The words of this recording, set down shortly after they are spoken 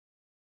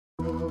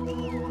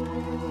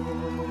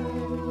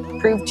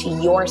Prove to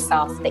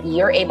yourself that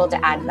you're able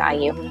to add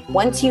value.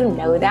 Once you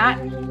know that,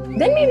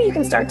 then maybe you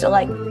can start to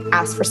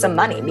ask for some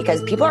money,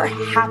 because people are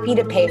happy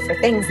to pay for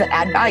things that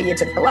add value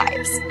to their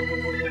lives.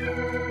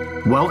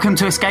 Welcome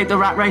to Escape the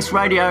Rat Race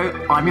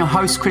Radio. I'm your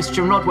host,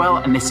 Christian Rodwell,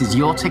 and this is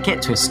your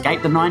ticket to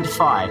escape the 9 to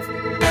 5.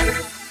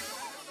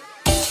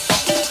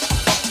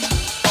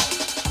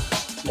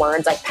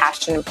 Words like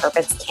passion and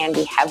purpose can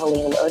be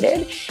heavily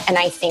loaded. And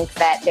I think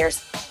that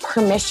there's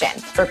permission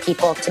for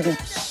people to be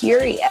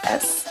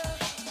curious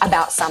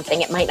about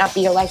something. It might not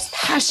be your life's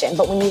passion,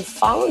 but when you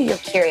follow your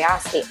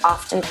curiosity,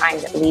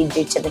 oftentimes it leads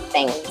you to the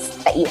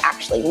things that you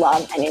actually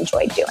love and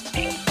enjoy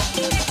doing.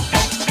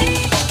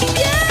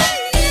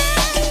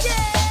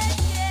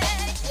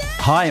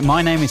 Hi,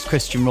 my name is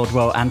Christian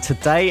Rodwell, and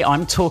today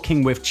I'm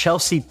talking with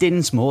Chelsea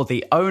Dinsmore,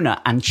 the owner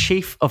and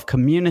chief of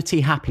community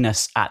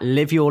happiness at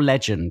Live Your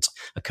Legend,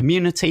 a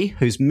community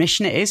whose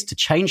mission it is to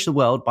change the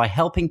world by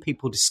helping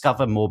people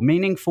discover more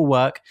meaningful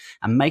work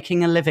and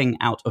making a living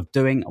out of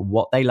doing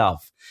what they love.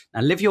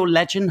 Now, Live Your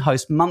Legend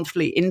hosts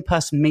monthly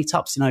in-person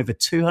meetups in over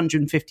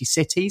 250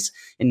 cities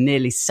in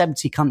nearly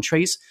 70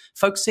 countries,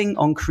 focusing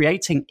on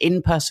creating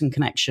in-person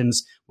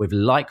connections with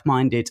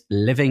like-minded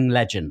living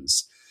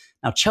legends.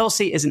 Now,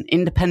 Chelsea is an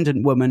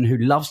independent woman who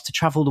loves to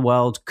travel the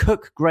world,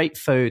 cook great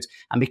food,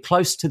 and be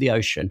close to the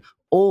ocean,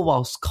 all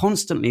whilst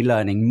constantly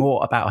learning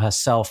more about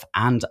herself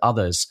and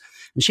others.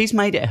 And she's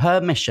made it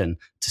her mission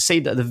to see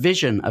that the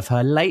vision of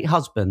her late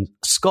husband,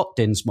 Scott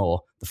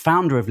Dinsmore, the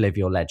founder of Live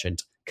Your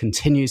Legend,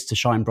 continues to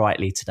shine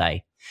brightly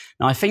today.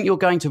 Now, I think you're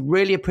going to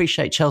really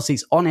appreciate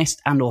Chelsea's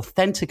honest and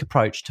authentic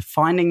approach to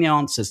finding the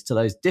answers to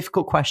those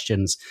difficult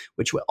questions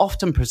which we're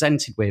often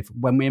presented with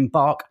when we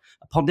embark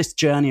upon this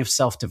journey of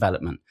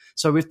self-development.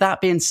 So with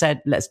that being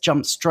said, let's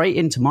jump straight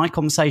into my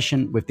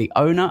conversation with the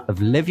owner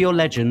of Live Your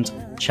Legend,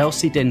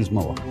 Chelsea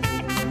Dinsmore.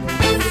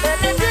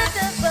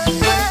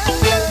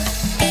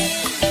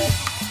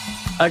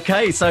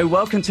 Okay, so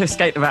welcome to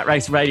Escape the Rat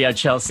Race Radio,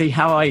 Chelsea.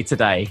 How are you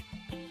today?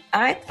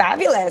 I'm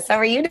fabulous. How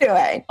are you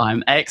doing?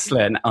 I'm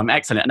excellent.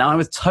 Now, I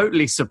was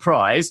totally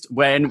surprised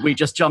when we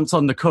just jumped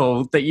on the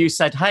call that you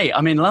said, hey,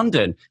 I'm in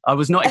London. I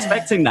was not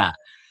expecting that.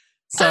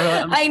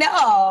 So I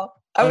know.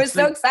 I was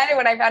so excited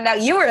when I found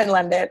out you were in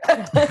London.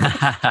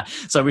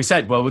 So we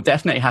said, well, we'll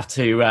definitely have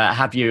to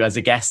have you as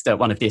a guest at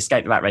one of the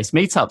Escape the Rat Race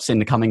meetups in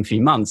the coming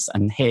few months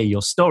and hear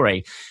your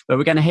story. But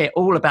we're going to hear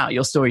all about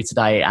your story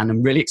today, and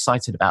I'm really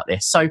excited about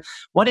this. So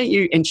why don't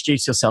you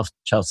introduce yourself,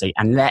 Chelsea,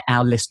 and let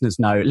our listeners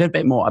know a little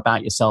bit more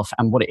about yourself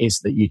and what it is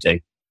that you do.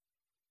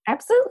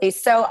 Absolutely.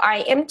 So I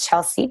am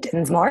Chelsea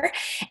Dinsmore,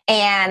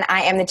 and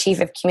I am the Chief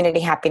of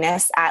Community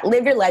Happiness at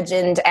Live Your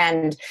Legend.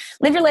 And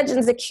Live Your Legend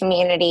is a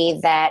community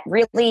that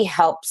really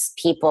helps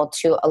people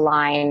to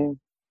align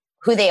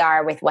who they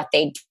are with what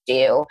they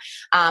do.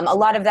 A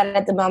lot of that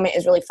at the moment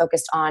is really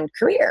focused on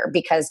career,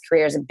 because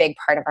career is a big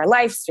part of our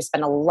lives. We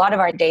spend a lot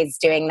of our days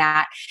doing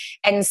that.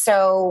 And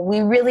so we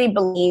really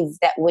believe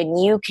that when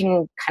you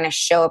can kind of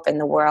show up in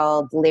the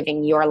world,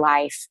 living your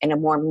life in a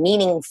more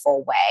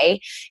meaningful way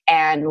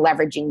and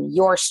leveraging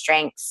your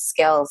strengths,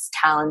 skills,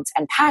 talents,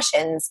 and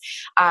passions,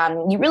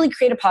 you really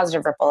create a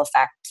positive ripple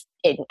effect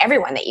in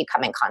everyone that you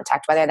come in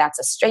contact, whether that's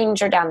a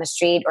stranger down the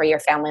street or your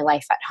family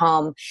life at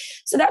home.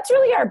 So that's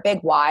really our big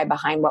why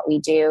behind what we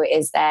do,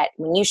 is that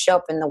when you show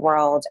up in the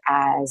world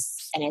as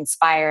an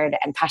inspired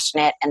and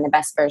passionate and the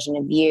best version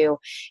of you,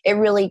 it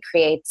really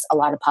creates a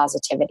lot of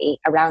positivity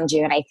around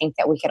you. And I think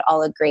that we could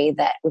all agree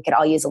that we could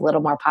all use a little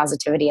more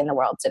positivity in the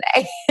world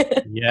today.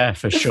 Yeah,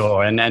 for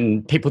sure.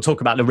 And people talk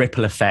about the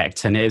ripple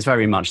effect, and it is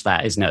very much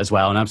that, isn't it, as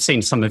well? And I've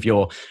seen some of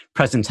your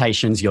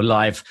presentations, your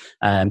live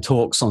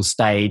talks on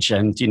stage,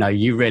 and, you know,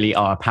 you really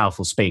are a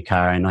powerful speaker,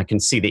 and I can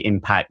see the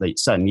impact that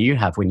certainly you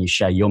have when you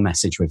share your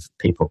message with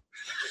people.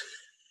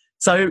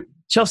 So,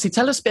 Chelsea,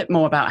 tell us a bit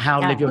more about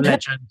how Live Your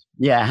Legend.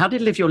 Yeah, how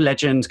did Live Your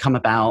Legend come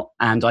about?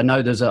 And I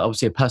know there's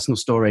obviously a personal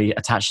story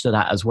attached to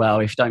that as well.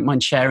 If you don't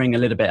mind sharing a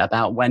little bit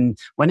about when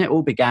it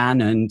all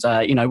began, and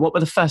you know, what were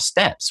the first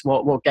steps?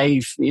 What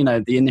gave, you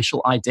know, the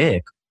initial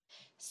idea?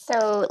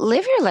 So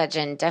Live Your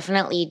Legend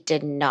definitely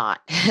did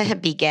not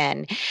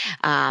begin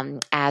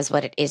as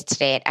what it is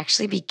today. It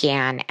actually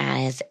began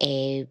as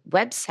a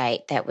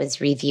website that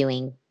was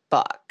reviewing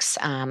books.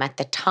 At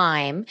the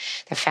time,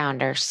 the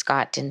founder,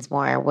 Scott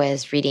Dinsmore,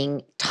 was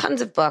reading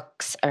tons of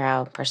books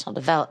around personal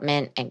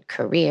development and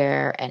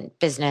career and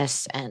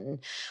business and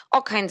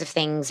all kinds of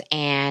things,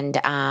 and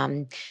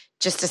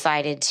just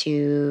decided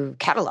to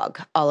catalog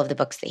all of the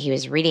books that he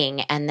was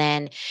reading. And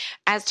then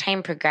as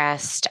time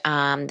progressed,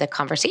 the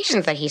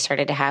conversations that he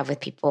started to have with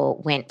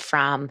people went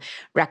from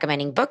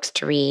recommending books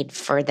to read,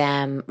 for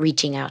them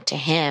reaching out to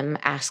him,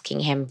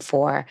 asking him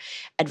for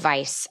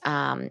advice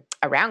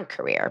around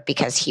career,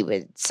 because he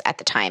was, at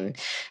the time,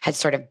 had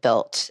sort of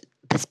built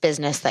this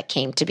business that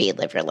came to be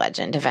Live Your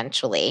Legend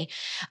eventually.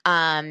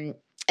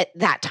 at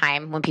that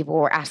time when people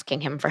were asking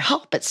him for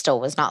help, it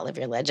still was not Live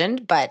Your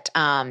Legend, but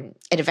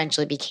it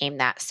eventually became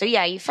that. So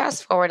yeah, you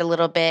fast forward a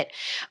little bit.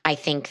 I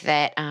think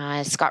that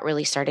Scott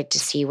really started to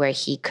see where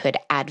he could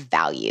add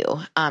value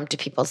to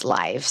people's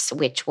lives,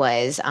 which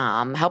was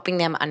helping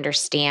them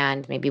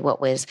understand maybe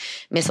what was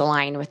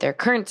misaligned with their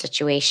current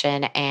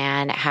situation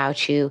and how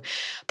to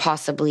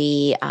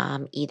possibly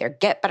either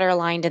get better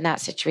aligned in that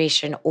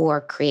situation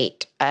or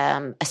create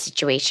a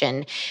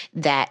situation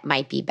that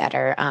might be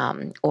better,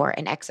 or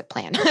an exit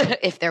plan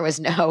if there was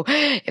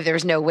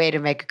no way to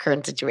make a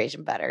current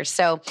situation better.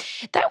 So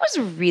that was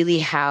really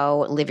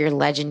how Live Your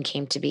Legend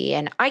came to be,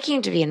 and I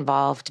came to be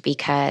involved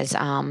because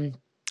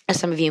as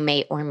some of you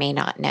may or may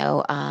not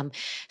know,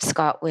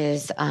 Scott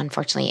was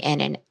unfortunately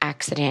in an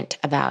accident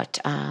about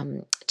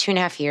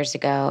 2.5 years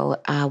ago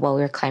while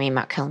we were climbing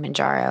Mount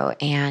Kilimanjaro,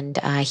 and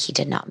he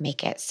did not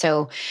make it.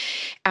 So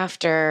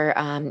after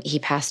he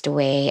passed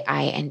away,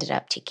 I ended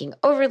up taking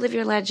over Live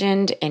Your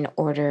Legend in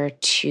order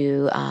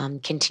to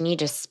continue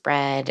to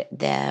spread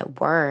the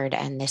word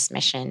and this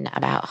mission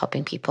about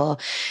helping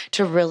people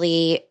to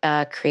really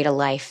create a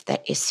life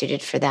that is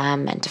suited for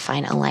them and to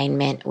find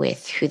alignment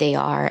with who they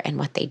are and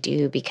what they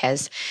do, because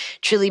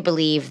truly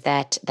believe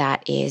that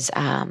that is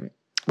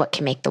what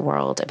can make the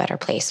world a better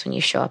place when you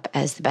show up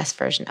as the best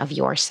version of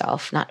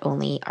yourself. Not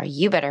only are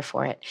you better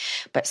for it,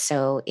 but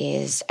so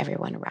is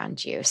everyone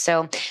around you.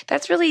 So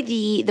that's really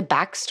the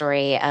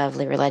backstory of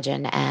Live Your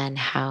Legend and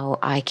how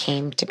I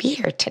came to be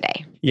here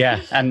today.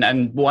 Yeah,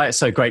 and why it's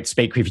so great to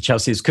speak with you,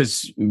 Chelsea, is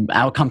because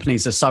our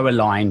companies are so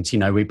aligned. You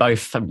know, we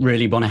both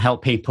really want to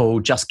help people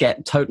just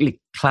get totally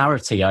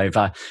clarity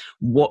over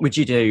what would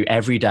you do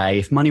every day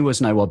if money was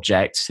no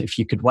object, if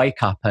you could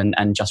wake up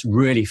and just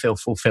really feel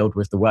fulfilled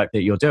with the work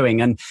that you're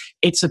doing. And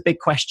it's a big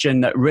question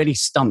that really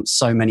stumps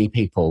so many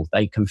people.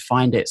 They can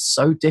find it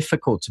so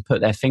difficult to put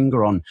their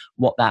finger on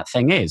what that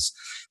thing is.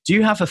 Do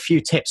you have a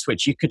few tips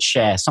which you could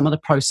share, some of the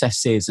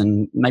processes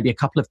and maybe a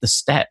couple of the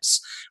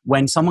steps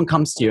when someone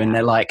comes to you and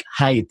they're like,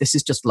 hey, this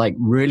is just like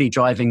really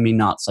driving me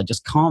nuts. I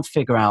just can't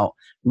figure out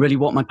really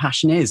what my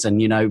passion is.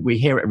 And, you know, we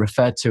hear it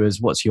referred to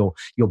as what's your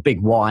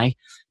big why.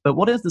 But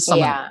what are some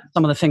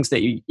of the things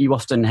that you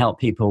often help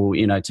people,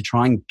 you know, to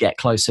try and get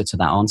closer to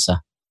that answer?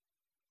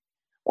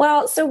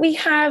 Well, so we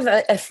have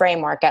a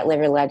framework at Live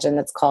Your Legend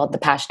that's called the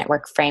Passionate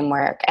Work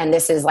Framework. And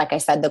this is, like I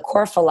said, the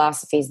core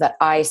philosophies that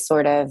I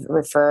sort of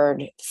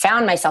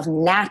found myself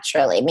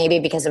naturally, maybe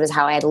because it was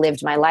how I had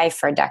lived my life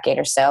for a decade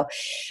or so,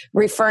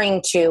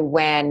 referring to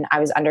when I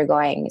was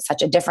undergoing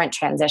such a different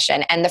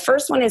transition. And the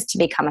first one is to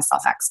become a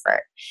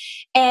self-expert.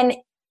 And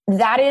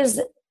that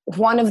is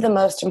one of the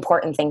most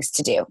important things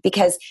to do,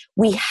 because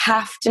we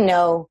have to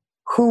know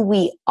who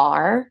we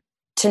are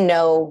to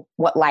know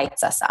what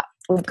lights us up.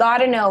 We've got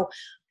to know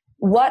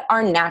what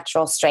our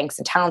natural strengths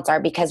and talents are,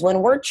 because when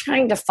we're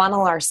trying to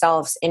funnel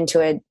ourselves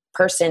into a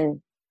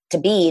person to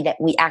be that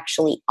we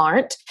actually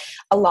aren't,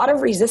 a lot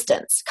of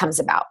resistance comes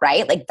about,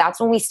 right? Like that's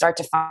when we start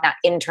to find that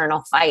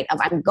internal fight of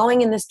I'm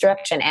going in this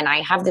direction and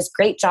I have this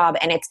great job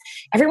and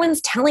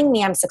everyone's telling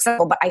me I'm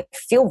successful, but I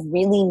feel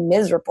really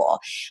miserable.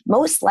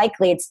 Most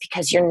likely it's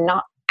because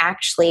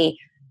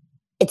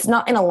it's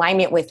not in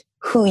alignment with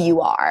who you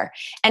are.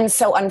 And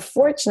so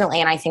unfortunately,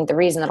 and I think the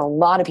reason that a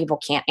lot of people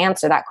can't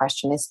answer that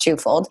question is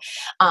twofold.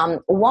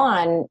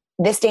 One,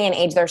 this day and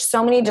age, there's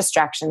so many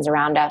distractions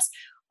around us.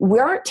 We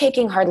aren't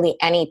taking hardly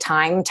any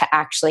time to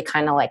actually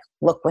kind of like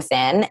look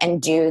within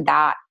and do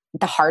that.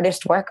 The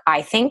hardest work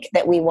I think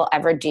that we will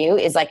ever do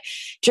is like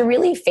to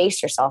really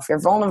face yourself, your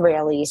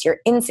vulnerabilities, your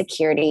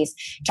insecurities,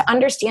 to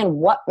understand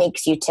what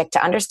makes you tick,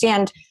 to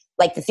understand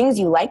like the things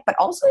you like, but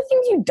also the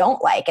things you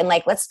don't like. And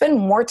like, let's spend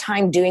more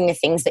time doing the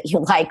things that you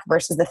like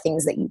versus the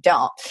things that you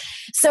don't.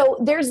 So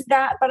there's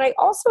that. But I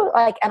also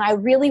like, and I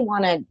really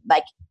want to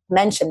like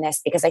mention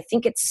this because I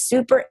think it's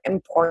super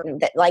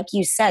important that, like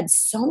you said,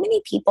 so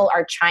many people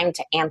are trying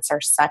to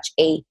answer such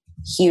a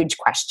huge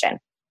question.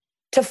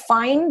 To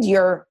find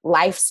your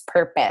life's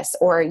purpose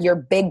or your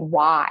big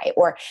why,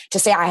 or to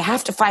say, I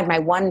have to find my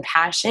one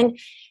passion,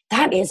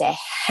 that is a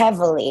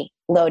heavily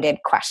loaded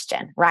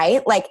question,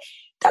 right? Like,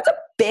 that's a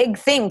big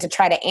thing to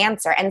try to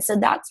answer. And so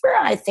that's where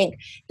I think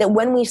that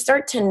when we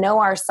start to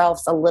know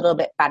ourselves a little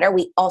bit better,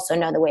 we also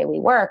know the way we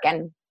work.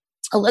 And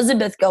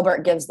Elizabeth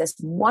Gilbert gives this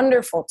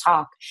wonderful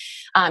talk.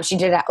 She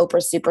did it at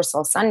Oprah's Super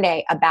Soul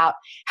Sunday about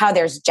how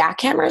there's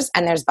jackhammers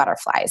and there's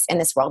butterflies in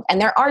this world.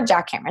 And there are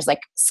jackhammers.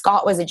 Like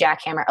Scott was a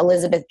jackhammer.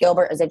 Elizabeth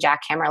Gilbert is a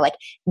jackhammer. Like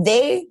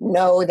they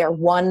know their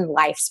one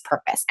life's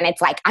purpose. And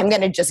it's like, I'm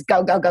going to just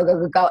go.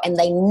 And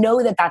they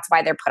know that that's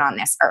why they're put on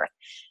this earth.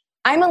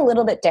 I'm a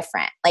little bit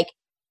different. Like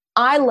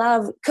I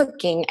love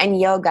cooking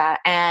and yoga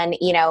and,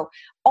 you know,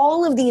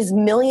 all of these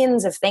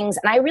millions of things.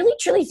 And I really,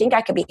 truly think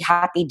I could be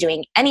happy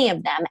doing any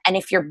of them. And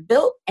if you're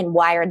built and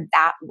wired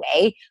that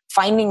way,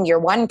 finding your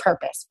one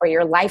purpose or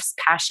your life's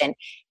passion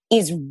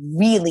is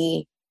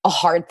really a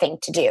hard thing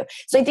to do.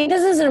 So I think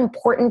this is an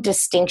important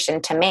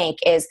distinction to make,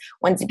 is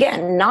once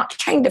again, not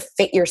trying to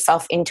fit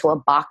yourself into a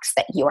box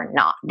that you are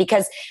not,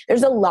 because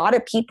there's a lot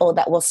of people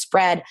that will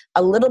spread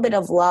a little bit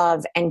of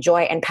love and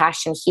joy and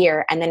passion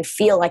here and then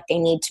feel like they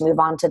need to move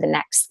on to the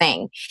next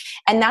thing.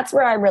 And that's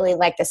where I really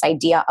like this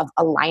idea of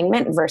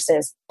alignment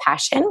versus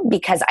passion,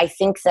 because I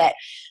think that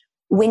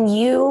when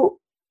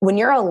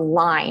you're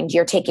aligned,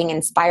 you're taking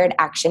inspired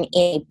action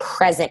in a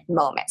present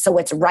moment. So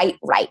what's right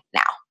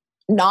now.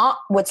 Not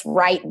what's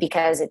right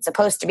because it's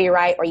supposed to be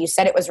right, or you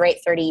said it was right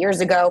 30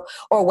 years ago,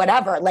 or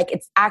whatever. Like,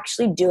 it's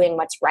actually doing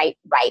what's right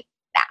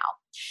now.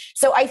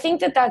 So I think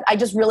that I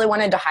just really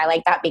wanted to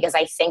highlight that, because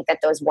I think that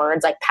those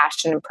words like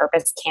passion and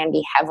purpose can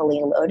be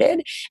heavily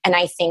loaded. And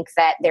I think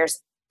that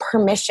there's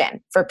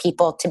permission for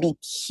people to be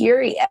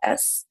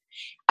curious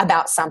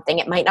about something.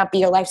 It might not be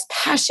your life's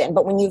passion,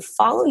 but when you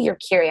follow your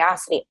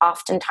curiosity,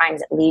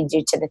 oftentimes it leads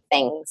you to the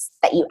things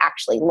that you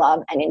actually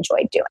love and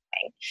enjoy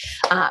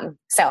doing.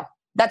 So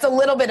that's a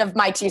little bit of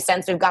my 2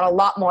 cents. We've got a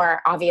lot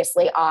more,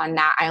 obviously, on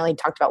that. I only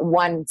talked about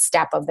one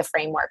step of the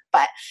framework,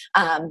 but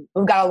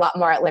we've got a lot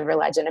more at Live Your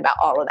Legend about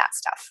all of that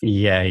stuff.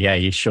 Yeah,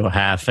 you sure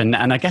have. And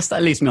I guess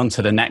that leads me on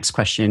to the next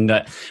question,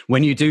 that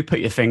when you do put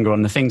your finger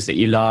on the things that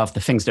you love,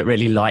 the things that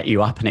really light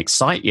you up and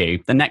excite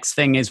you, the next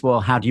thing is,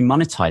 well, how do you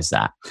monetize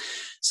that?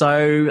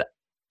 So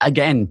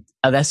again,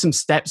 are there some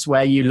steps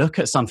where you look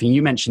at something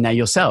you mentioned there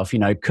yourself,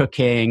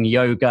 cooking,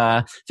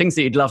 yoga, things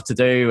that you'd love to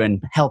do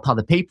and help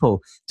other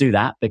people do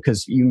that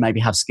because you maybe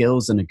have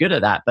skills and are good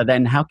at that. But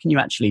then how can you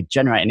actually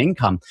generate an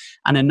income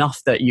and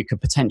enough that you could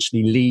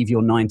potentially leave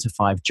your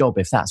 9-to-5 job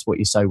if that's what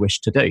you so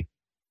wish to do?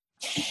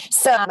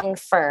 So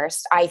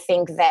first, I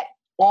think that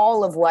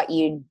all of what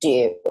you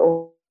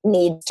do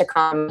needs to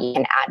come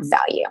and add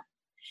value.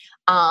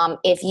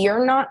 If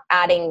you're not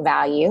adding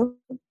value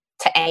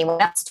to anyone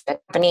else, to a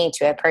company,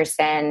 to a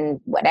person,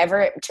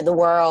 whatever, to the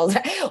world,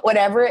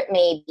 whatever it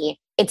may be,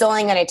 it's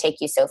only going to take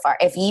you so far.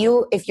 If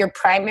your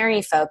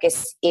primary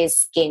focus is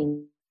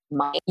skin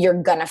money, you're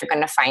gonna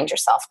find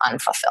yourself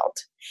unfulfilled.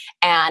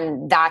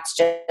 And that's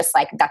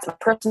that's my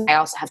personal. I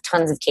also have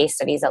tons of case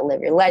studies at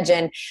Live Your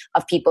Legend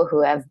of people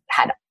who have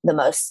had the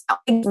most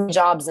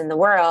jobs in the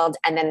world,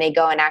 and then they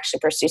go and actually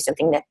pursue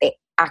something that they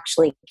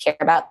actually care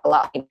about a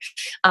lot.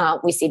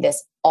 We see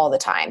this all the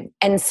time.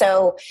 And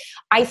so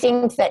I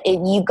think that if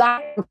you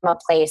got from a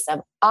place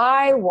of,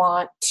 I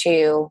want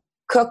to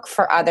cook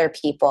for other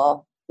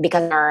people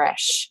because I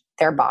nourish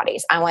their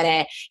bodies. I want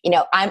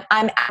to,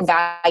 I'm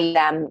value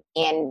them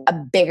in a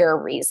bigger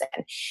reason.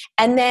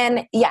 And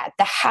then, the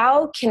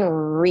how can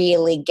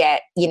really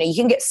get, you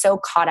can get so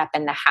caught up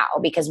in the how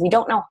because we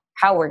don't know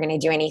how we're going to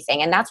do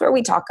anything. And that's where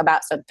we talk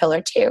about, so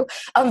pillar 2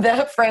 of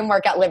the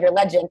framework at Live Your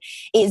Legend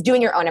is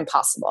doing your own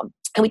impossible.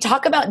 And we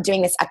talk about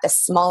doing this at the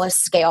smallest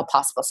scale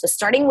possible. So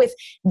starting with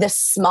the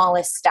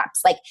smallest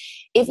steps. Like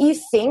if you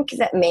think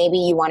that maybe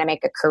you want to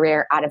make a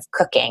career out of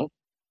cooking,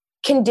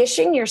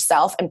 condition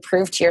yourself and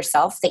prove to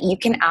yourself that you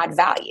can add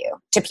value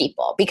to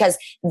people, because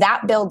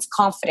that builds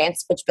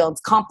confidence, which builds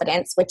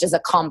competence, which is a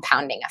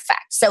compounding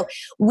effect. So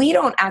we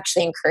don't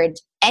actually encourage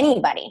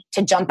anybody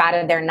to jump out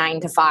of their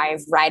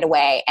 9-to-5 right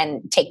away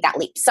and take that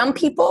leap. Some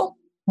people,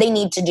 they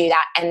need to do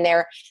that, and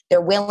they're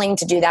willing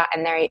to do that,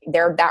 and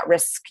they're that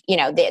risk,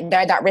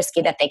 they're that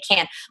risky that they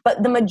can.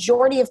 But the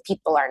majority of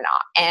people are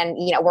not, and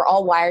we're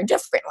all wired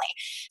differently.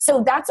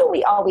 So that's what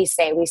we always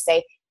say. We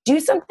say, do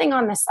something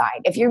on the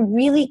side. If you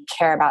really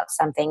care about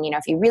something,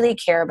 if you really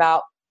care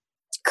about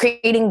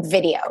creating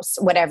videos,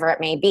 whatever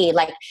it may be,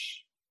 like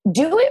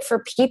do it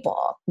for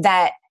people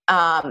that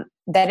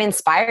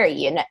inspire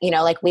you.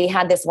 Like we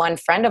had this one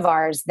friend of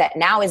ours that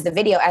now is the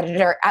video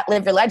editor at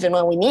Live Your Legend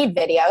when we need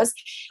videos,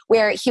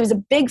 where he was a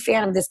big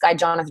fan of this guy,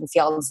 Jonathan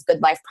Field's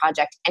Good Life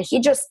Project. And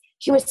he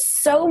was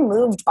so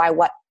moved by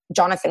what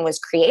Jonathan was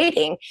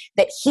creating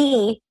that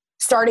he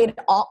started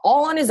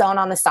all on his own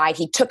on the side.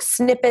 He took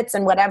snippets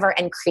and whatever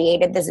and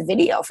created this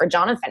video for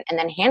Jonathan and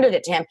then handed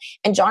it to him.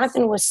 And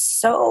Jonathan was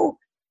so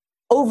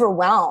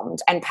overwhelmed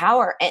and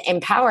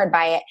empowered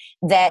by it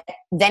that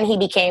then he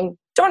became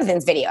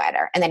Jonathan's video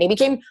editor, and then he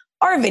became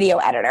our video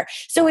editor.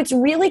 So it's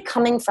really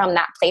coming from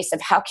that place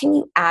of how can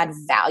you add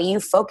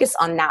value, focus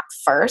on that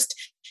first,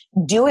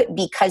 do it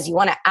because you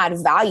want to add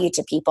value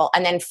to people.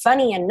 And then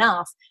funny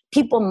enough,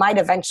 people might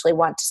eventually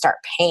want to start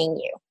paying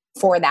you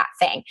for that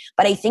thing.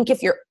 But I think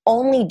if you're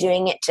only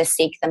doing it to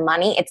seek the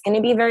money, it's going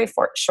to be very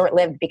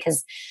short-lived,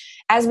 because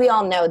as we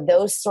all know,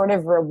 those sort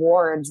of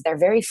rewards, they're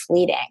very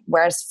fleeting.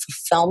 Whereas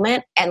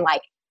fulfillment and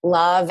like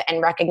love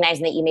and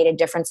recognizing that you made a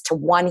difference to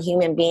one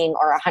human being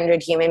or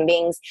 100 human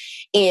beings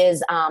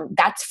is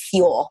that's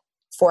fuel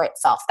for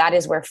itself. That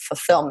is where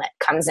fulfillment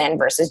comes in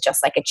versus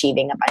just like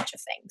achieving a bunch of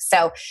things.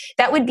 So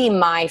that would be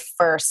my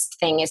first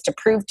thing, is to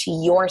prove to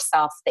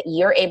yourself that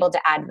you're able to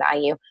add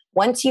value.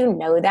 Once you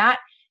know that,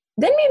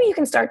 then maybe you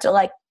can start to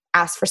like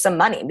ask for some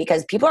money,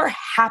 because people are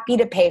happy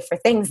to pay for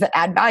things that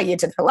add value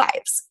to their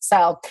lives.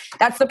 So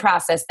that's the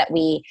process that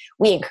we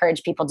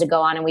encourage people to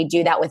go on. And we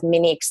do that with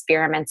mini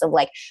experiments of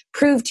like,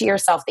 prove to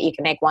yourself that you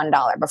can make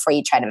 $1 before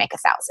you try to make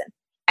 1,000.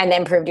 and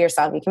then prove to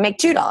yourself you can make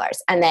 $2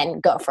 and then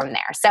go from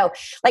there. So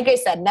like I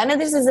said, none of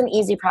this is an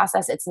easy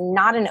process. It's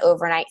not an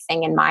overnight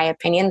thing, in my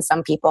opinion.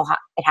 Some people,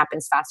 it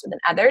happens faster than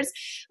others.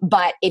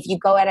 But if you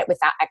go at it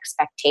without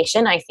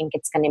expectation, I think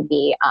it's going to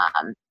be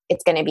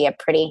a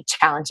pretty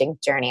challenging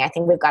journey. I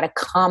think we've got to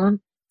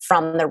come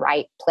from the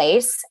right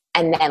place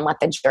and then let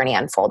the journey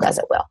unfold as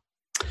it will.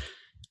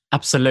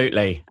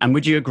 Absolutely. And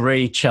would you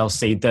agree,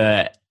 Chelsea,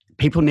 that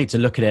people need to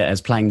look at it as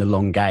playing the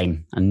long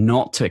game and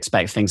not to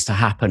expect things to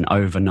happen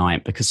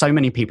overnight? Because so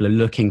many people are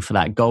looking for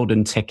that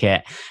golden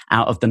ticket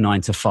out of the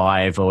 9 to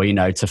 5 or,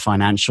 to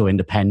financial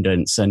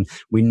independence. And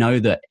we know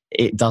that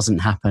it doesn't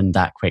happen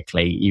that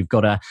quickly. You've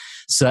got to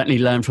certainly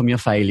learn from your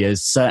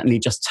failures, certainly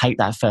just take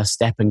that first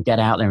step and get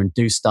out there and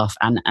do stuff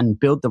and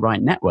build the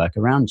right network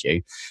around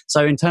you.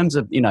 So in terms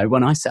of,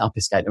 when I set up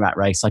Escape the Rat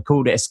Race, I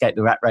called it Escape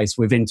the Rat Race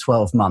within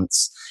 12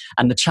 months.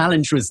 And the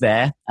challenge was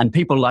there and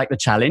people like the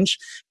challenge.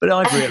 But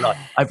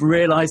I've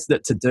realized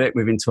that to do it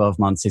within 12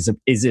 months is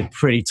a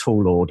pretty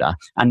tall order.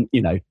 And,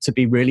 to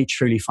be really,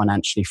 truly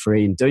financially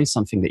free and doing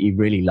something that you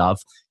really love,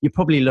 you're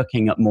probably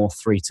looking at more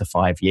 3 to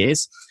 5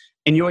 years.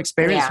 In your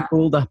experience with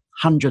all the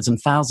hundreds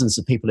and thousands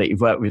of people that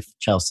you've worked with,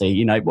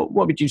 Chelsea,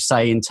 what would you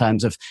say in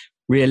terms of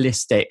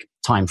realistic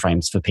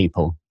timeframes for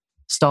people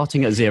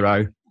starting at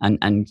zero and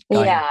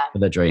going for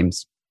their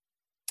dreams?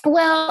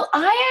 Well,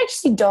 I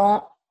actually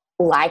don't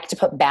like to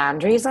put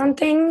boundaries on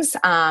things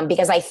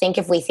because I think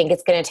if we think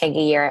it's going to take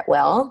a year, it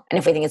will. And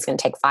if we think it's going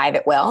to take 5,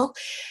 it will.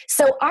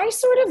 So I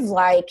sort of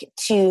like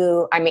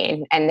to,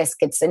 and this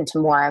gets into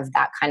more of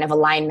that kind of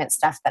alignment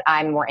stuff that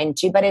I'm more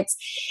into, but it's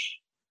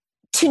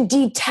to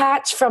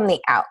detach from the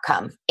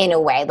outcome in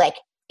a way. Like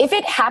if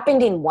it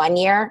happened in 1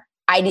 year,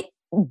 I'd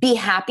be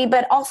happy,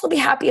 but also be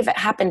happy if it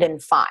happened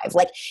in 5.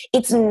 Like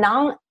it's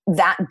not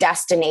that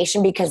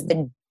destination, because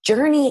the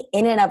journey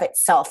in and of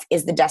itself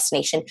is the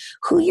destination.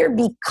 Who you're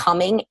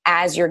becoming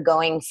as you're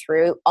going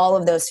through all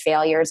of those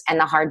failures and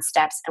the hard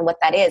steps and what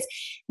that is,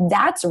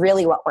 that's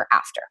really what we're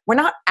after. We're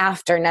not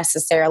after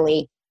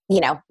necessarily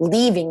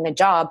leaving the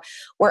job.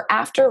 We're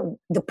after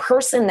the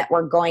person that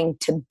we're going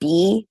to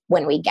be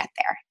when we get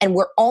there. And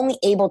we're only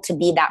able to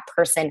be that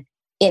person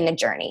in the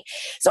journey.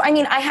 So,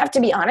 I have to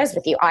be honest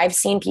with you. I've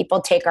seen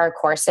people take our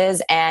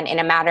courses and in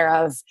a matter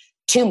of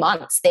 2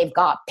 months, they've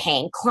got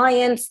paying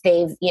clients.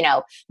 They've,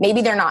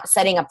 maybe they're not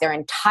setting up their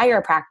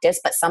entire practice,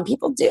 but some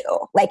people do.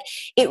 Like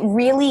it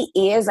really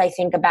is, I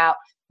think, about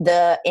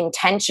the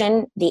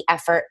intention, the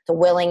effort, the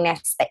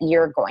willingness that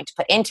you're going to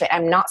put into it.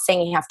 I'm not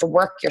saying you have to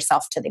work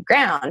yourself to the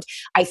ground.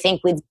 I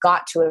think we've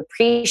got to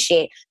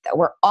appreciate that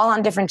we're all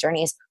on different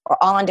journeys. We're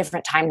all on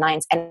different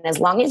timelines. And as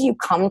long as you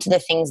come to the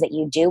things that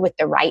you do with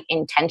the right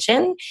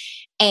intention,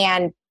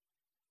 and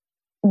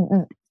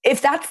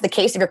if that's the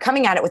case, if you're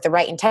coming at it with the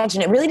right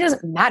intention, it really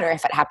doesn't matter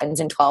if it happens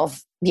in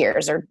 12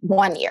 years or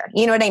 1 year.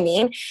 You know what I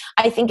mean?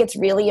 I think it's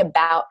really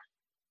about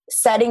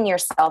setting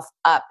yourself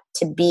up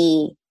to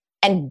be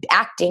and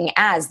acting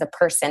as the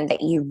person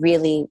that you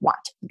really want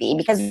to be.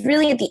 Because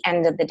really at the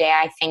end of the day,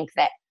 I think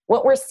that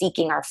what we're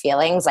seeking are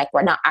feelings. Like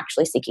we're not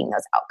actually seeking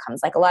those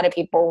outcomes. Like a lot of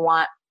people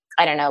want,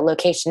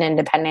 location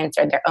independence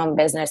or their own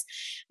business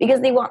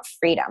because they want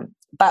freedom.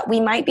 But we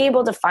might be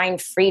able to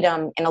find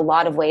freedom in a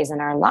lot of ways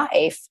in our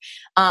life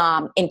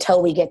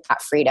until we get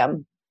that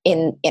freedom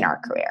in our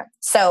career.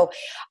 So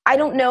I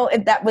don't know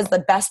if that was the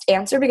best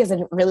answer because I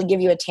didn't really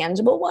give you a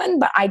tangible one,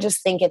 but I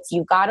just think it's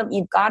you've got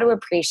to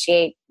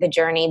appreciate the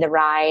journey, the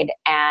ride,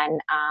 and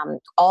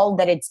all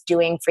that it's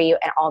doing for you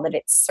and all that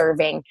it's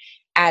serving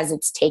as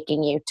it's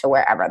taking you to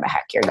wherever the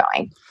heck you're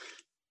going.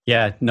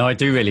 Yeah, no, I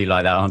do really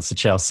like that answer,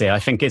 Chelsea. I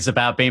think it's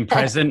about being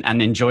present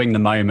and enjoying the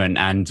moment.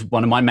 And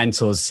one of my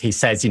mentors, he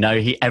says,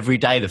 every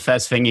day, the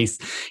first thing he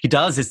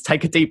does is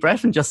take a deep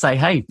breath and just say,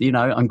 hey,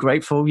 I'm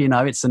grateful,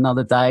 it's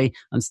another day.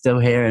 I'm still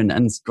here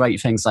and great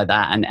things like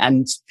that.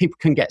 And people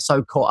can get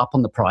so caught up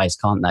on the prize,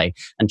 can't they?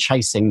 And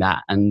chasing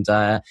that. And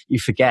you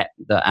forget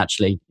that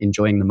actually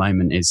enjoying the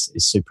moment is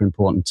super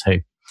important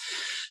too.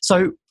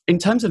 So in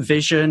terms of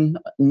vision,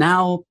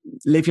 now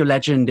Live Your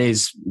Legend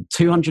is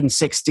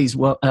 260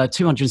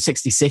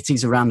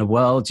 cities around the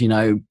world,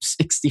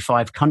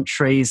 65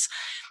 countries.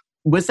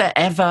 Was there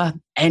ever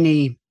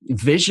any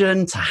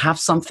vision to have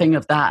something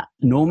of that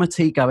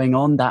enormity going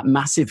on, that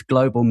massive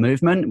global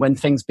movement when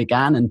things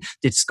began? And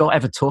did Scott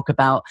ever talk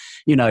about,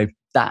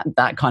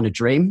 that kind of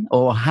dream,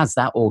 or has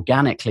that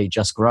organically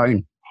just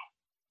grown?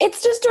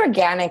 It's just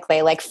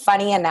organically, like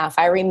funny enough,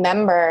 I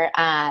remember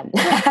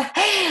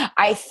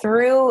I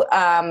threw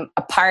a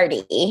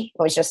party. It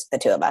was just the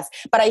two of us,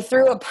 but I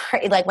threw a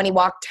party like when he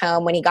walked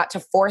home, when he got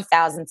to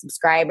 4,000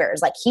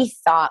 subscribers, like he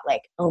thought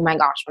like, oh my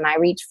gosh, when I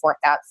reach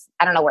 4,000,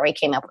 I don't know where he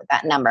came up with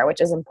that number,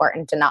 which is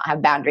important to not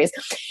have boundaries.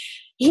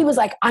 He was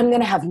like, I'm going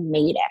to have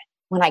made it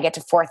when I get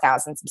to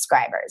 4,000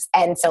 subscribers.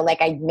 And so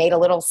like I made a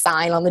little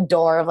sign on the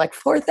door of like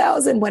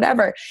 4,000,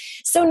 whatever.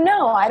 So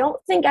no, I don't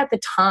think at the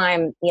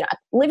time,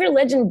 Live Your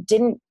Legend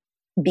didn't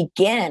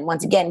begin,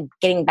 once again,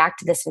 getting back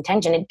to this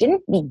intention, it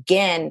didn't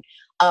begin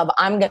of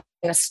I'm going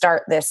to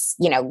start this,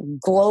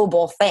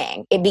 global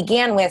thing. It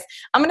began with,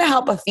 I'm going to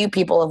help a few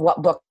people of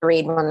what book to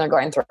read when they're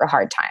going through a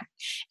hard time.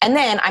 And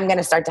then I'm going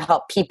to start to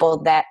help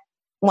people that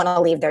want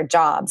to leave their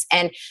jobs.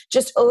 And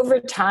just over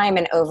time.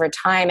 And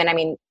I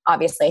mean,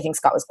 obviously, I think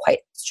Scott was quite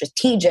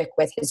strategic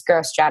with his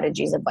growth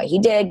strategies of what he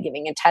did,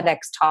 giving a TEDx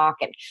talk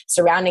and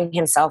surrounding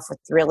himself with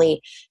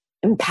really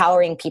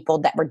empowering people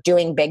that were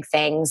doing big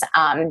things.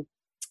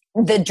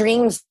 The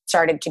dreams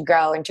started to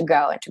grow and to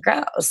grow and to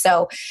grow.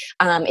 So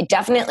it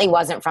definitely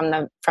wasn't from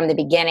the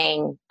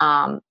beginning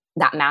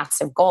that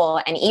massive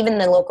goal. And even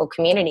the local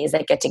communities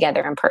that get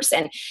together in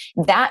person,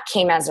 that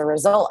came as a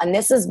result. And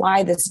this is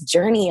why this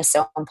journey is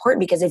so important,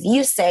 because if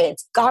you say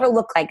it's got to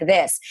look like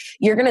this,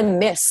 you're going to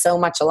miss so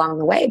much along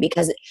the way,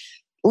 because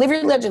Live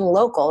Your Legend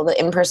Local, the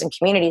in-person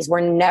communities,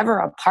 were never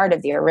a part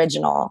of the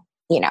original,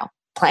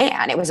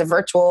 plan. It was a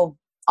virtual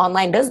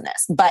online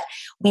business, but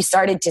we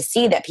started to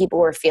see that people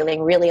were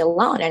feeling really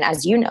alone. And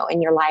as you know,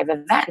 in your live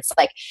events,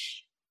 like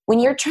when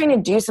you're trying to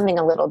do something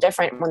a little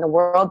different, when the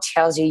world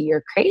tells you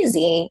you're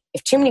crazy,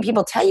 if too many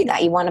people tell you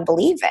that, you want to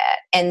believe it.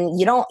 And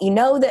you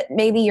know that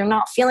maybe you're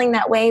not feeling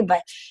that way,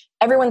 but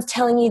everyone's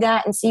telling you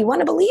that. And so you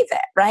want to believe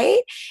it,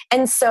 right?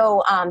 And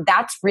so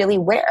that's really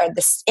where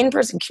this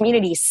in-person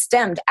community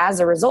stemmed as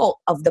a result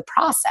of the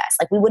process.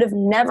 Like we would have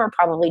never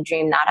probably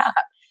dreamed that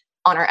up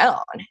on our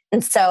own.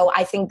 And so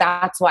I think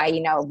that's why,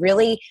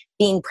 really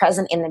being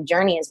present in the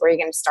journey is where you're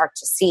going to start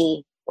to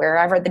see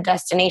wherever the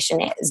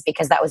destination is,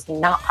 because that was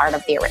not part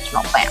of the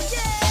original plan.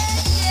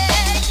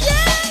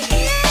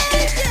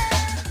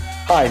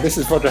 Hi, this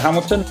is Roger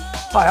Hamilton.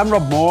 Hi, I'm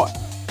Rob Moore.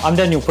 I'm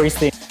Daniel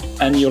Priestley.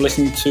 And you're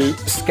listening to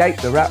Escape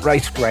the Rat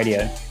Race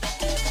Radio.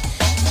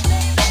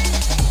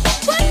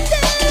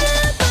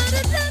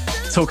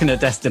 Talking of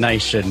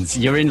destinations,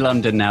 you're in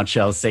London now,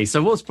 Chelsea.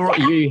 So what's brought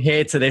you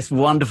here to this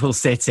wonderful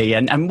city,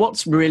 and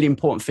what's really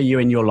important for you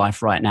in your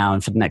life right now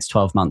and for the next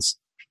 12 months?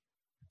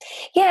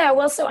 Yeah,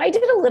 well, so I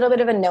did a little bit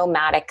of a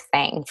nomadic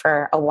thing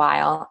for a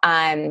while,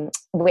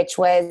 which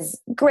was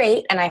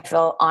great. And I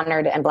feel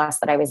honored and blessed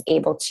that I was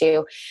able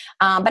to.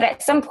 But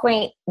at some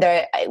point,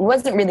 it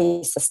wasn't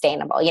really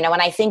sustainable.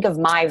 When I think of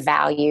my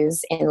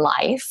values in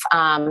life,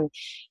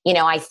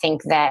 I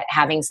think that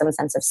having some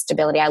sense of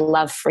stability, I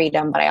love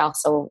freedom, but I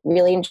also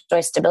really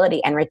enjoy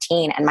stability and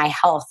routine and my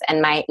health.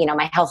 And my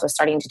health was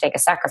starting to take a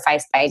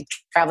sacrifice by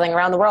traveling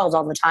around the world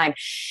all the time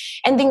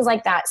and things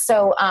like that.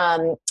 So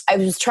I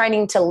was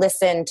trying to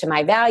listen to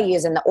my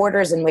values and the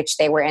orders in which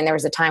they were. And there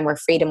was a time where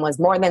freedom was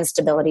more than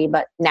stability,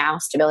 but now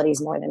stability is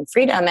more than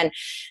freedom. And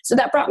so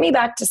that brought me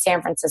back to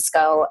San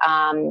Francisco.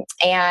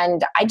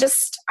 And I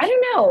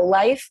don't know,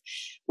 life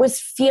was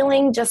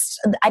feeling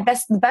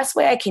the best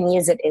way I can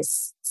use it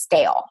is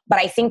stale. But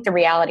I think the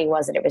reality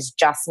was that it was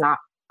just not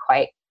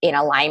quite in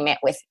alignment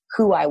with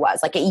who I was.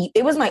 Like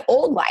it was my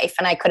old life,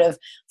 and I could have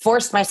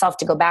forced myself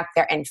to go back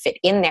there and fit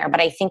in there. But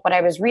I think what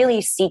I was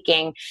really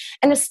seeking,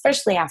 and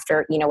especially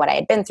after, what I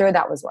had been through,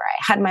 that was where I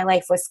had my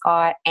life with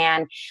Scott.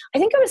 And I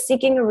think I was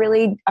seeking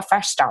a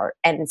fresh start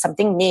and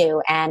something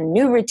new and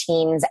new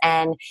routines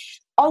and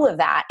all of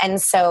that.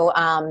 And so,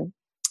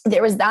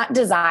 there was that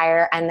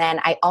desire. And then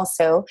I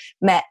also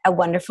met a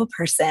wonderful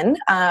person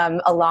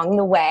along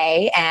the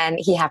way, and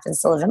he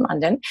happens to live in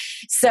London.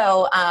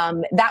 So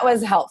that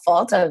was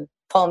helpful to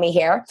pull me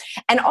here.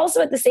 And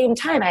also at the same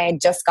time, I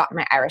had just gotten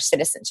my Irish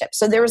citizenship.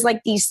 So there was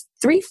like these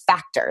three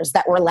factors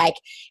that were like,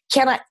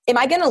 am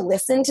I going to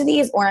listen to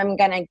these, or I'm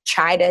going to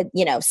try to,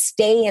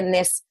 stay in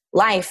this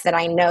life that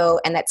I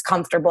know and that's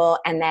comfortable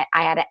and that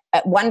I had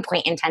at one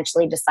point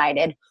intentionally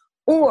decided,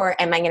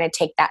 or am I going to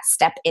take that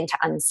step into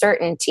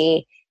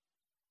uncertainty,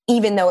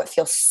 even though it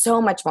feels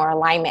so much more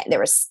alignment? There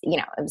was,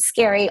 it was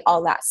scary,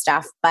 all that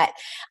stuff. But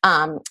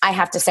I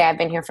have to say, I've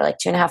been here for like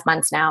 2.5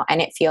 months now,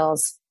 and it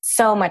feels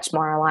so much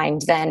more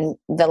aligned than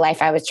the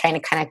life I was trying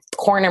to kind of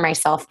corner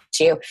myself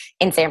to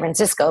in San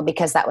Francisco,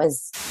 because that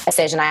was a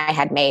decision I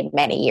had made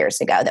many years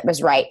ago that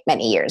was right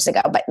many years ago,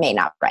 but may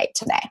not right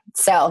today.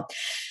 So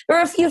there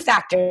were a few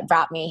factors that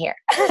brought me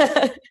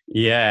here.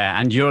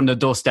 Yeah, and you're on the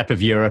doorstep of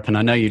Europe, and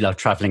I know you love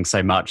traveling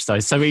so much, so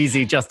it's so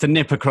easy just to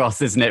nip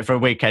across, isn't it, for a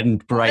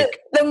weekend break?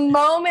 The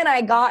moment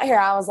I got here,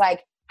 I was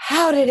like,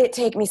 how did it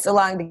take me so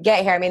long to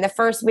get here? I mean, the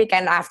first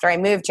weekend after I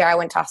moved here, I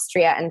went to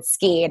Austria and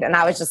skied, and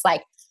I was just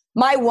like,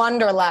 my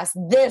wanderlust,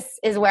 this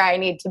is where I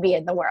need to be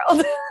in the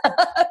world.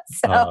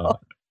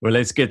 Well,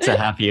 it's good to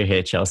have you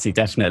here, Chelsea,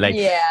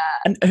 definitely. Yeah.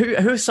 And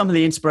who are some of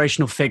the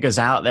inspirational figures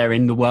out there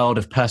in the world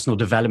of personal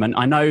development?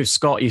 I know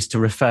Scott used to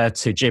refer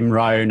to Jim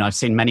Rohn. I've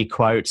seen many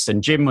quotes,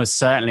 and Jim was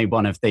certainly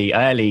one of the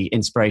early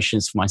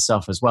inspirations for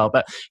myself as well.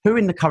 But who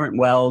in the current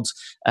world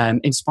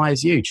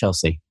inspires you,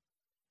 Chelsea?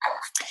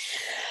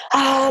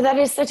 That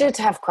is such a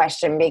tough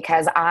question,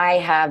 because I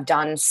have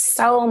done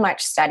so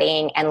much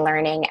studying and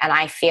learning, and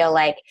I feel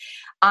like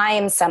I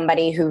am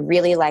somebody who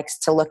really likes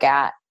to look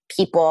at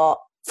people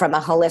from a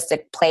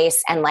holistic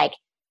place. And like,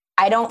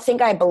 I don't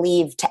think I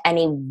believe to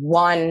any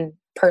one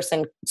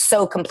person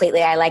so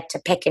completely. I like to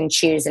pick and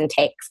choose and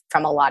take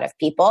from a lot of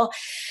people.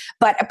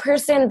 But a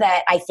person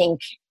that I think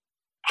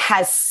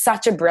has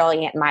such a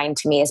brilliant mind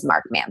to me is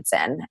Mark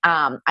Manson.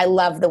 I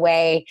love the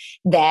way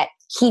that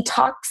he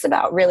talks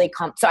about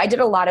so I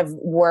did a lot of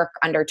work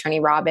under Tony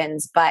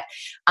Robbins, but,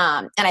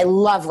 and I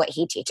love what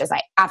he teaches.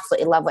 I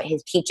absolutely love what he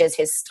teaches.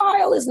 His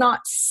style is not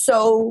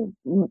so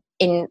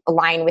in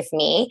line with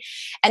me.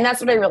 And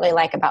that's what I really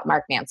like about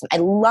Mark Manson. I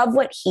love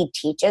what he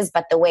teaches,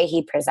 but the way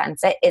he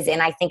presents it is in,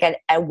 I think,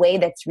 a way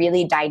that's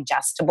really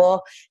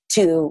digestible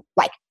to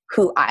like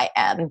who I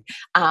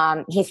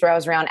am. He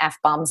throws around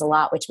F-bombs a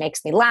lot, which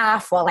makes me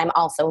laugh while I'm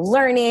also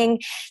learning.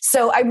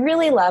 So I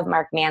really love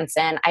Mark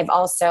Manson. I've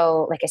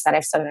also, like I said,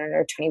 I've studied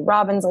under Tony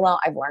Robbins a lot.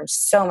 I've learned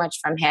so much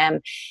from him.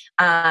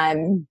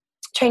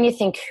 Trying to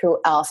think who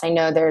else. I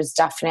know there's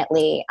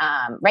definitely,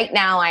 right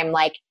now I'm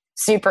like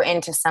super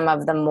into some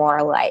of the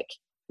more like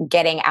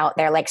getting out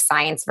there, like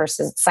science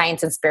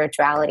and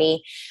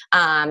spirituality.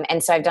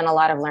 And so I've done a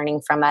lot of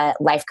learning from a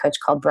life coach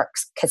called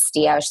Brooks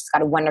Castillo. She's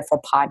got a wonderful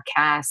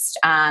podcast.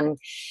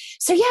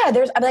 So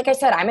yeah, like I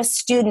said, I'm a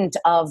student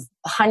of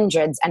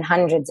hundreds and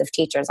hundreds of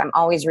teachers. I'm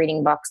always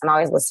reading books. I'm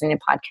always listening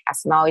to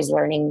podcasts. I'm always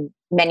learning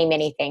many,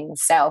 many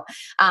things. So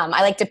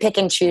I like to pick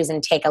and choose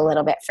and take a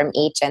little bit from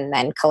each and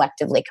then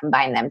collectively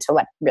combine them to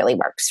what really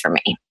works for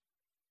me.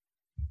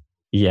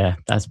 Yeah,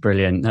 that's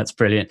brilliant. That's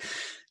brilliant.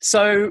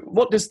 So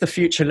what does the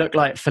future look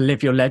like for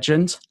Live Your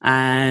Legend?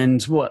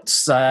 And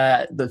what's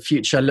the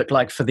future look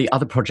like for the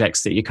other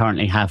projects that you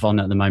currently have on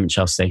at the moment,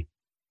 Chelsea?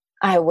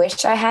 I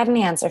wish I had an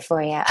answer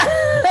for you.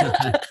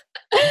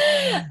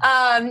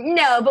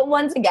 No, but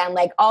once again,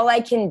 like all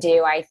I can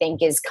do, I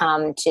think, is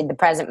come to the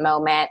present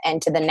moment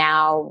and to the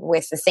now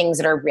with the things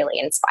that are really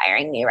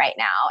inspiring me right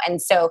now.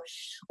 And so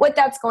what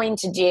that's going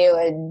to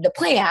do, the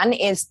plan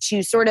is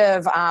to sort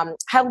of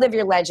have Live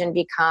Your Legend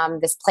become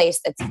this place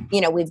that's,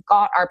 we've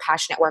got our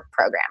Passionate Work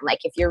program. Like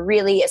if you're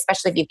really,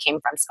 especially if you came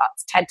from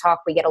Scott's TED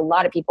Talk, we get a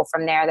lot of people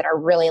from there that are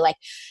really like,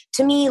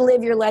 to me,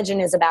 Live Your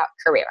Legend is about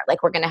career.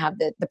 Like we're going to have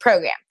the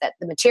program, that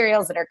the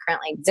materials that are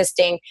currently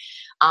existing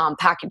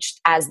packaged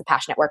as the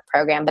Passionate Work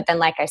program. But then,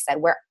 like I said,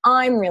 where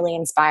I'm really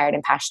inspired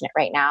and passionate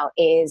right now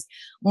is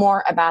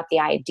more about the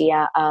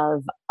idea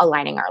of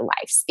aligning our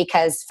lives.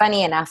 Because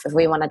funny enough, if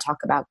we want to talk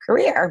about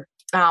career,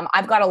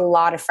 I've got a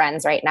lot of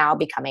friends right now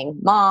becoming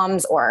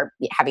moms or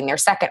having their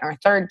second or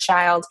third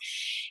child.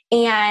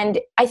 And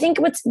I think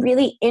what's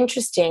really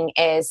interesting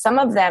is some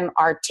of them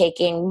are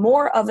taking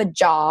more of a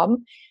job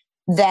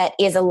that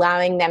is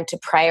allowing them to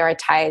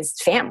prioritize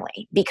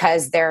family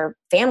because their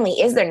family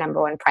is their number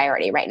one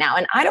priority right now.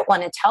 And I don't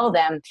want to tell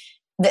them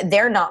that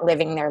they're not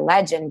living their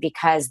legend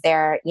because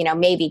they're,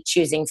 maybe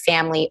choosing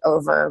family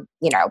over,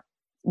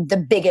 the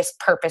biggest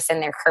purpose in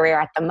their career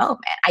at the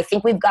moment. I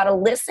think we've got to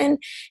listen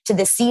to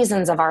the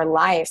seasons of our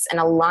lives and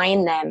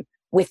align them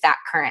with that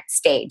current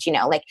stage.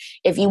 Like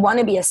if you want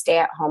to be a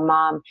stay-at-home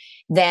mom,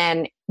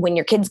 then when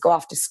your kids go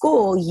off to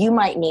school, you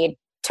might need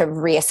to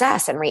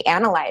reassess and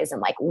reanalyze and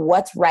like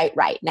what's right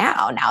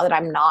now that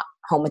I'm not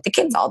home with the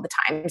kids all the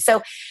time.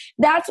 So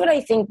that's what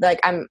I think. Like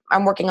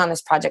I'm working on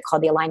this project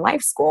called the Align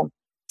Life School,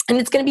 and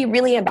it's going to be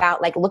really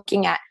about like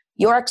looking at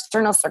your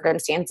external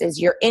circumstances,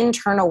 your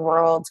internal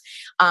world,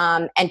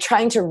 and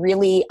trying to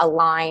really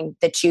align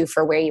the two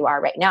for where you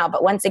are right now.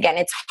 But once again,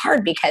 it's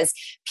hard because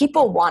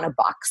people want a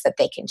box that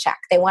they can check.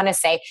 They want to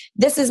say,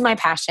 this is my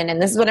passion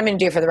and this is what I'm going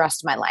to do for the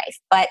rest of my life.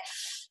 But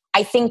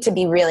I think to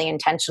be really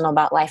intentional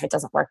about life, it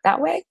doesn't work that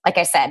way. Like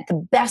I said,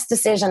 the best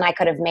decision I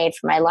could have made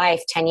for my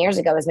life 10 years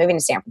ago was moving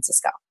to San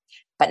Francisco.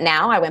 But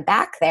now I went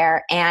back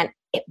there and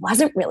it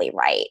wasn't really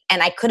right.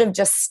 And I could have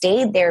just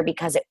stayed there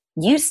because it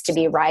used to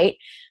be right.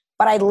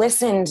 But I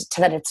listened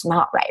to that it's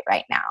not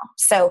right now.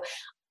 So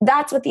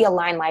that's what the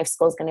Align Life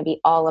School is going to be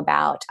all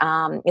about.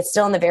 It's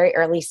still in the very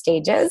early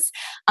stages.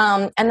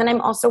 And then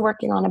I'm also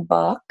working on a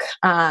book,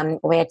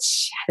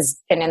 which has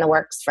been in the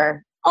works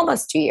for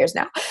almost 2 years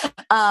now.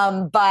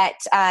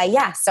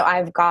 So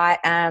I've got,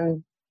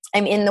 I'm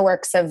in the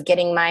works of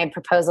getting my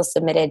proposal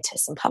submitted to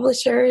some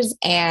publishers.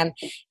 And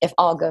if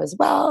all goes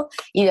well,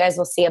 you guys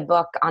will see a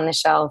book on the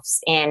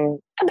shelves in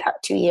about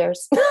 2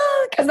 years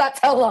because that's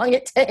how long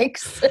it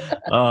takes.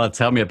 Oh,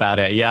 tell me about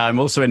it. Yeah, I'm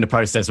also in the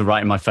process of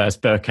writing my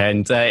first book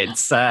and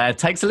it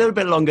takes a little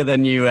bit longer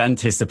than you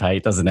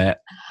anticipate, doesn't it?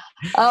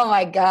 Oh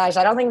my gosh.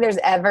 I don't think there's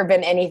ever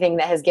been anything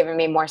that has given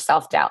me more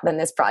self-doubt than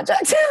this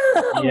project.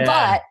 Yeah.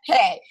 But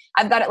hey,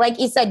 I've got it. Like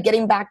you said,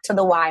 getting back to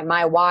the why.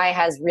 My why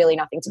has really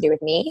nothing to do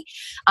with me.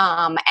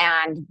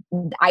 And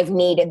I've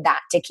needed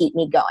that to keep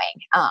me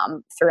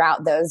going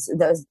throughout those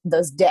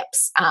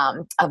dips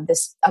of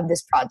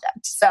this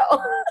project. So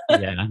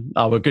yeah.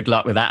 Oh, well, good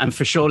luck with that. And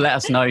for sure, let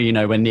us know,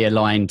 when the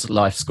Aligned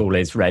Life School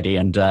is ready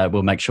and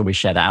we'll make sure we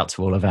share that out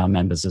to all of our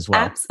members as well.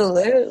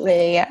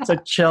 Absolutely. Yeah. So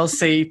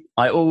Chelsea,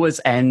 I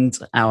always end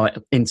our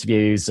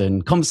interviews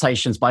and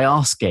conversations by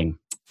asking,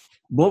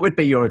 what would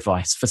be your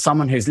advice for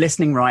someone who's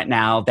listening right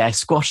now? They're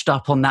squashed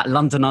up on that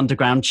London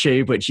Underground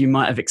tube, which you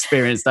might have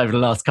experienced over the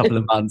last couple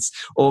of months,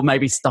 or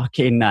maybe stuck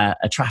in a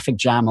traffic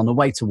jam on the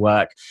way to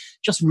work,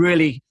 just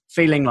really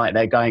feeling like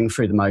they're going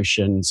through the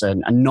motions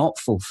and not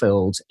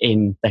fulfilled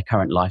in their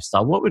current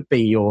lifestyle. What would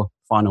be your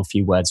final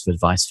few words of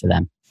advice for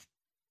them?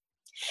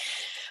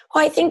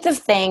 Well, I think the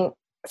thing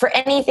for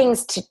anything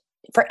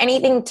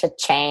to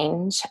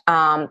change,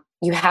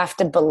 you have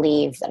to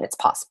believe that it's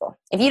possible.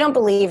 If you don't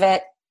believe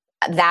it,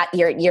 that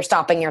you're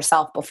stopping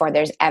yourself before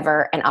there's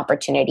ever an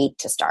opportunity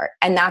to start.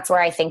 And that's where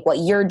I think what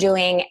you're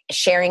doing,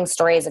 sharing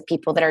stories of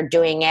people that are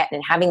doing it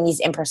and having these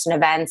in-person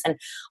events, and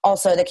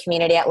also the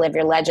community at Live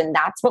Your Legend,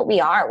 that's what we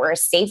are. We're a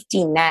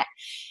safety net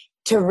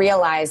to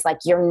realize like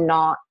you're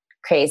not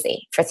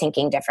crazy for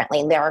thinking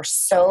differently. There are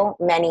so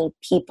many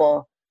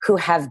people who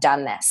have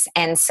done this.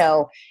 And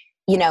so,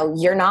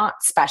 you're not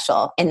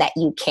special in that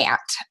you can't.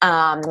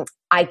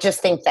 I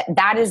just think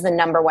that is the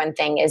number one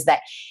thing, is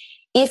that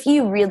if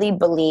you really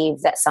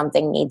believe that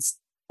something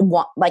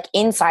like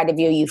inside of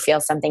you, you feel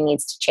something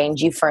needs to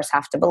change, you first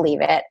have to believe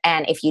it.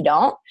 And if you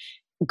don't,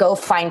 go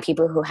find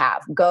people who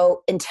have.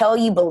 Go until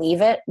you believe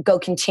it, go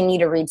continue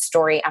to read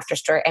story after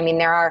story. I mean,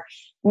 there are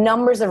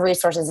numbers of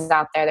resources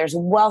out there. There's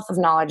wealth of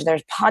knowledge.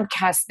 There's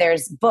podcasts,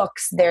 there's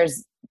books,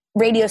 there's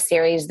radio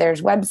series,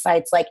 there's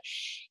websites. Like,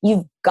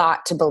 you've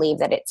got to believe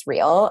that it's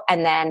real.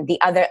 And then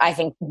I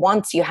think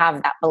once you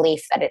have that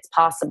belief that it's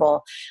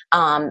possible,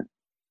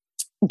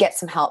 get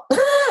some help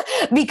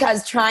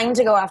because trying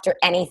to go after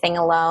anything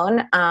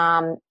alone,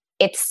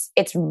 it's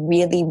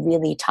really,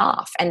 really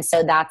tough. And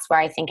so that's where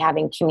I think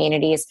having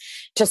communities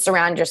to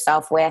surround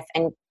yourself with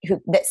and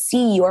that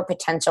see your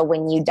potential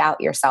when you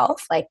doubt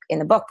yourself, like in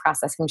the book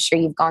process, I'm sure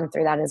you've gone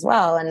through that as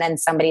well. And then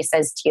somebody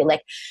says to you,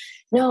 like,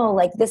 no,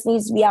 like this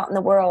needs to be out in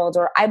the world,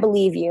 or I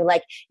believe you.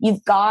 Like,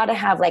 you've got to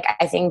have, like,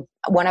 I think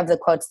one of the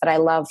quotes that I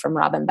love from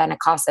Robin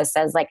Benacasa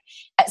says, like,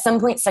 at some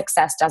point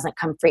success doesn't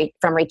come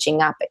from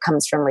reaching up, it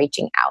comes from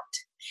reaching out.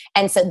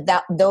 And so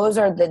those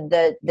are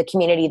the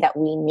community that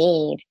we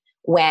need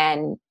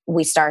when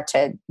we start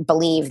to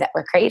believe that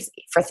we're crazy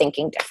for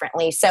thinking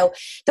differently. So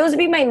those would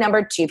be my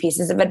number 2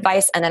 pieces of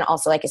advice. And then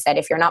also, like I said,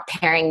 if you're not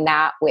pairing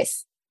that with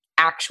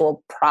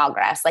actual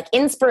progress, like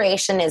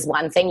inspiration is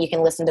one thing. You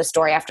can listen to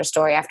story after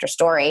story after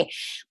story,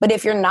 but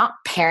if you're not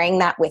pairing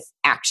that with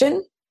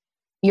action,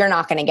 you're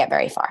not going to get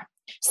very far.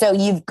 So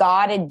you've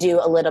got to do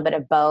a little bit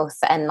of both.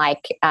 And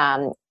like,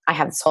 I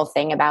have this whole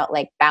thing about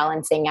like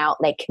balancing out,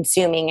 like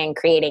consuming and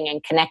creating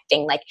and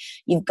connecting. Like,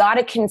 you've got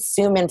to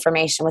consume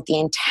information with the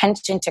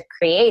intention to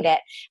create it.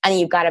 And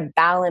you've got to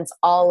balance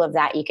all of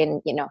that. You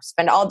can,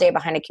 spend all day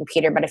behind a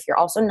computer, but if you're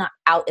also not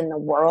out in the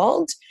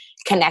world,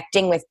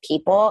 connecting with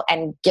people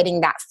and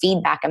getting that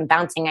feedback and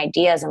bouncing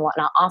ideas and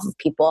whatnot off of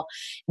people,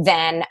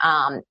 then,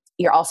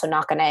 you're also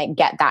not going to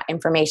get that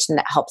information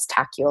that helps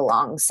tack you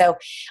along. So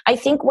I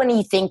think when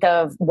you think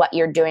of what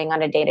you're doing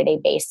on a day-to-day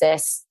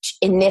basis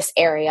in this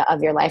area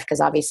of your life, because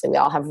obviously we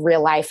all have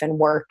real life and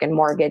work and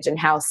mortgage and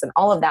house and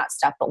all of that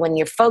stuff. But when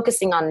you're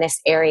focusing on this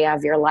area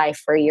of your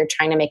life where you're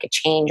trying to make a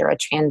change or a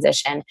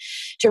transition,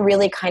 to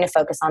really kind of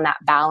focus on that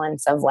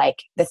balance of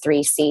like the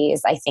 3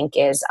 C's, I think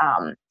is,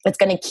 it's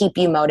going to keep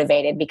you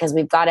motivated, because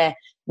we've got to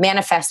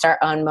manifest our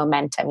own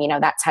momentum.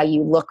 That's how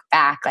you look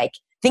back, like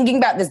thinking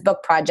about this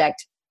book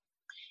project.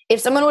 If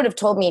someone would have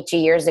told me 2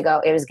 years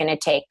ago it was going to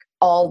take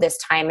all this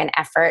time and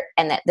effort,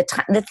 and that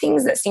the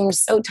things that seemed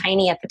so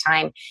tiny at the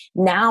time,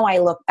 now I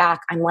look back,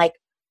 I'm like,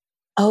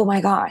 oh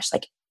my gosh,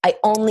 like I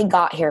only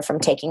got here from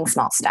taking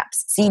small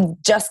steps. So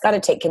you've just got to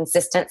take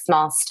consistent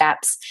small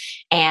steps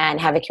and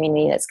have a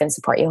community that's going to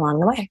support you along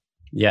the way.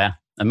 Yeah.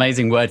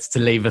 Amazing words to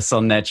leave us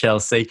on there,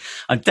 Chelsea.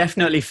 I'm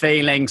definitely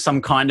feeling some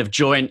kind of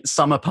joint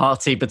summer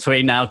party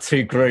between our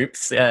 2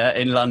 groups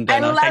in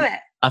London. I love it.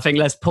 I think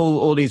let's pull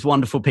all these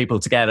wonderful people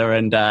together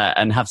and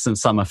have some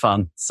summer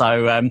fun.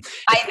 So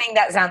I think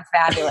that sounds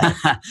fabulous.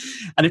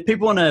 And if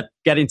people want to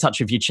get in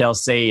touch with you,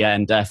 Chelsea,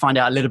 and find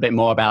out a little bit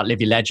more about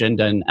Live Your Legend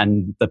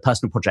and the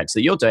personal projects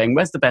that you're doing,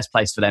 where's the best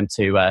place for them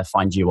to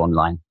find you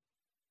online?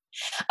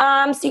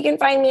 So you can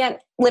find me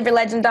at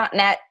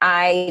liveyourlegend.net.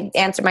 I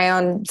answer my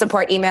own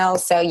support emails,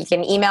 so you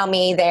can email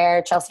me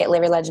there, Chelsea at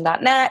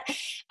liveyourlegend.net.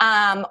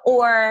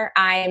 Or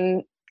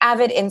I'm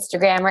avid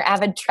Instagram or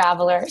avid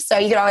traveler. So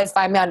you can always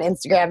find me on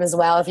Instagram as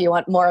well if you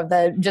want more of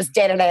the just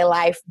day-to-day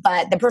life.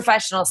 But the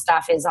professional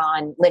stuff is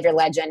on Live Your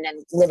Legend,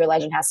 and Live Your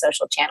Legend has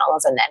social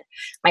channels. And then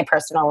my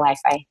personal life,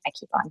 I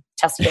keep on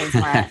Chelsea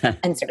Dinsmore on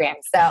Instagram.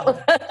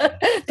 So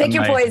pick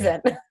your poison.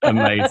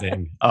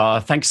 Amazing.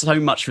 Thanks so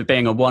much for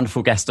being a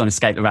wonderful guest on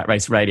Escape the Rat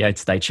Race Radio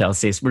today,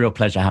 Chelsea. It's a real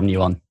pleasure having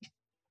you on.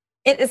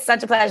 It is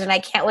such a pleasure, and I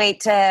can't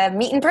wait to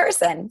meet in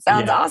person.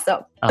 Sounds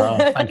awesome.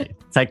 Thank you.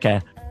 Take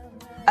care.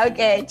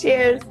 Okay,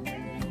 cheers.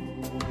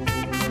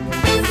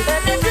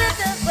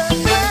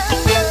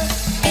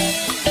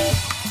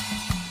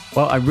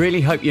 Well, I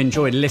really hope you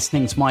enjoyed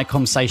listening to my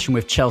conversation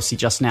with Chelsea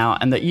just now,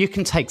 and that you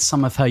can take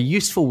some of her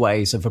useful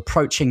ways of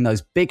approaching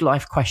those big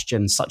life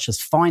questions, such as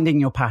finding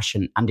your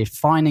passion and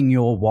defining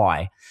your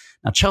why.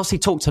 Now, Chelsea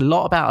talked a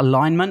lot about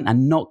alignment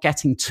and not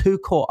getting too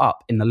caught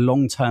up in the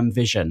long-term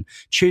vision,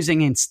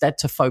 choosing instead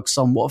to focus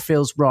on what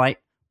feels right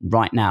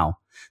now.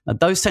 Now,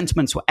 those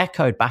sentiments were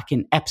echoed back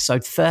in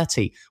episode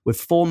 30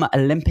 with former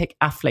Olympic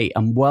athlete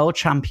and world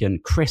champion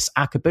Chris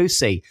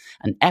Akabusi,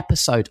 an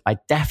episode I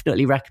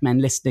definitely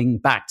recommend listening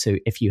back to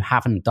if you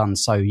haven't done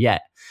so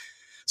yet.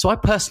 So I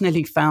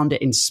personally found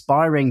it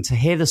inspiring to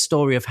hear the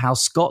story of how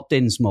Scott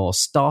Dinsmore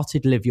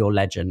started Live Your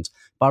Legend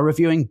by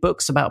reviewing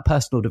books about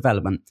personal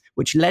development,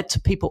 which led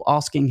to people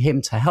asking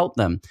him to help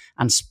them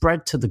and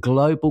spread to the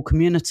global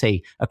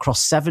community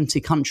across 70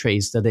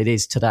 countries that it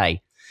is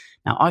today.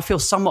 Now, I feel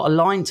somewhat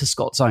aligned to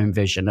Scott's own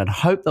vision and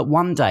hope that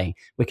one day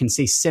we can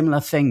see similar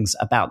things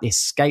about the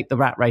Escape the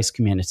Rat Race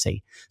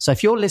community. So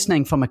if you're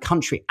listening from a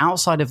country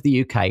outside of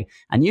the UK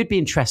and you'd be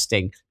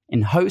interested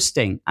in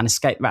hosting an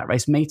Escape the Rat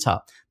Race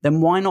meetup, then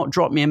why not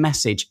drop me a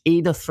message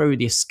either through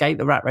the Escape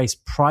the Rat Race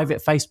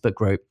private Facebook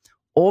group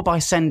or by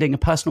sending a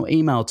personal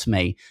email to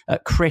me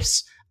at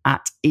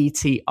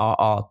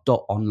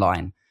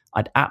chris@etrr.online.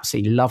 I'd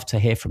absolutely love to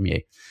hear from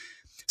you.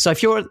 So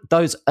if you're at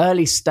those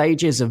early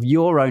stages of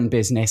your own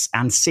business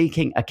and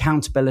seeking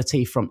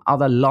accountability from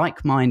other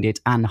like-minded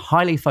and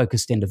highly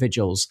focused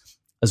individuals,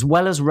 as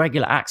well as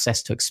regular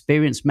access to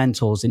experienced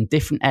mentors in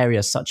different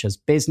areas such as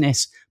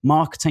business,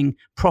 marketing,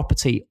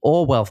 property,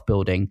 or wealth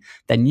building,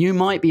 then you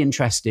might be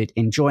interested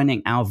in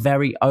joining our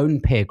very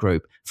own peer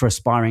group for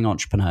aspiring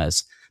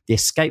entrepreneurs, the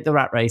Escape the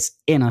Rat Race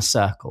Inner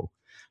Circle.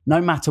 No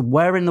matter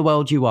where in the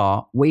world you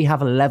are, we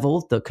have a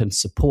level that can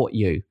support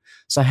you.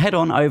 So head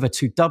on over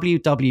to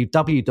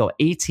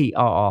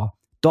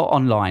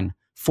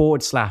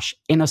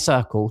www.etrr.online/inner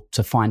circle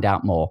to find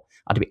out more.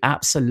 I'd be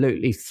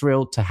absolutely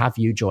thrilled to have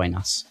you join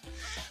us.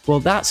 Well,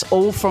 that's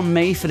all from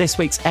me for this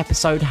week's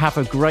episode. Have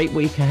a great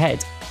week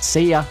ahead.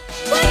 See ya.